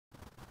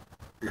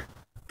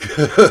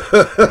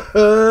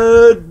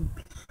Good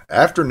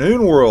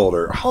afternoon, world,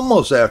 or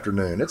almost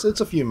afternoon. It's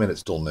a few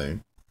minutes till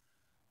noon.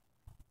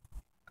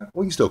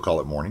 We can still call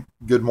it morning.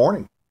 Good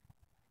morning.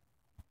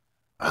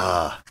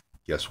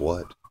 Guess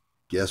what?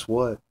 Guess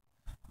what?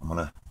 I'm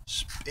gonna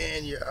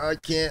spin you. I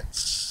can't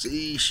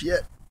see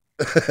shit.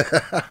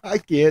 I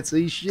can't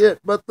see shit,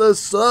 but the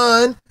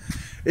sun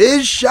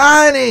is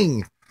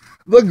shining.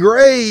 The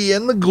gray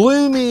and the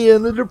gloomy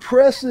and the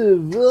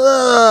depressive,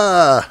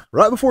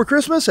 right before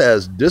Christmas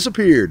has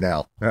disappeared.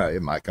 Now,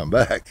 it might come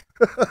back.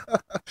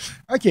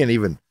 I can't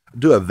even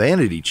do a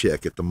vanity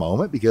check at the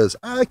moment because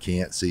I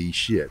can't see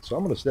shit. So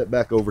I'm going to step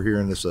back over here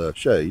in this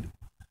shade.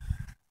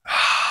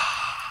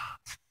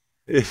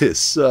 It is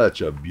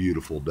such a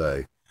beautiful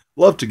day.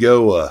 Love to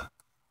go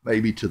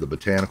maybe to the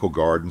botanical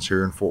gardens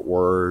here in Fort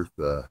Worth.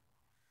 I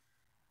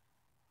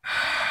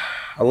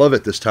love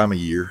it this time of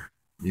year,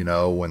 you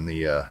know, when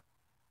the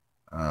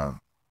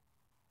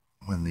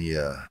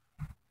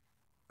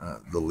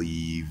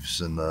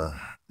leaves and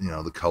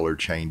the color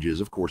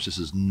changes. Of course, this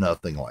is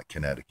nothing like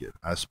Connecticut.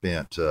 I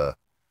spent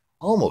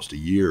almost a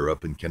year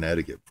up in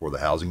Connecticut before the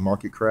housing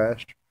market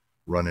crashed,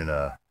 running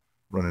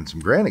some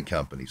granite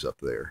companies up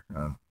there.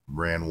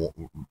 Ran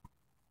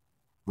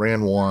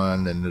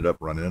one, ended up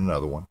running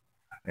another one,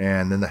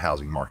 and then the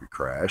housing market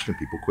crashed and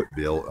people quit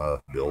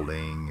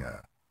building,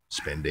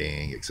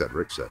 spending,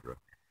 etc., etc.,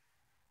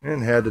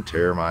 and had to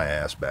tear my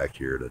ass back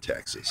here to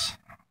Texas.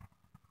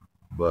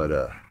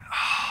 But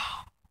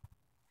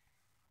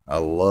I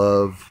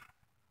love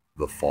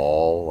the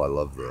fall. I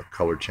love the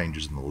color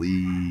changes in the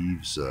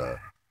leaves.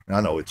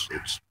 I know it's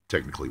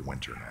technically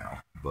winter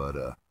now,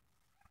 but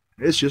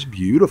it's just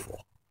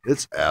beautiful.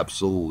 It's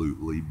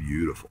absolutely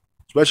beautiful,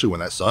 especially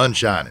when that sun's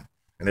shining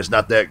and it's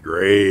not that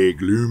gray,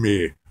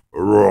 gloomy,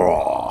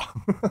 raw.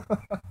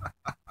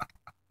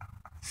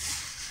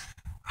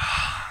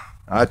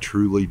 I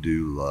truly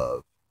do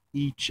love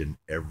each and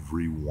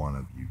every one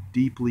of you.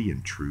 Deeply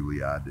and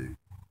truly I do.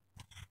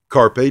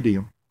 Carpe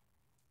diem.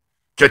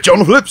 Catch you on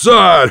the flip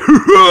side.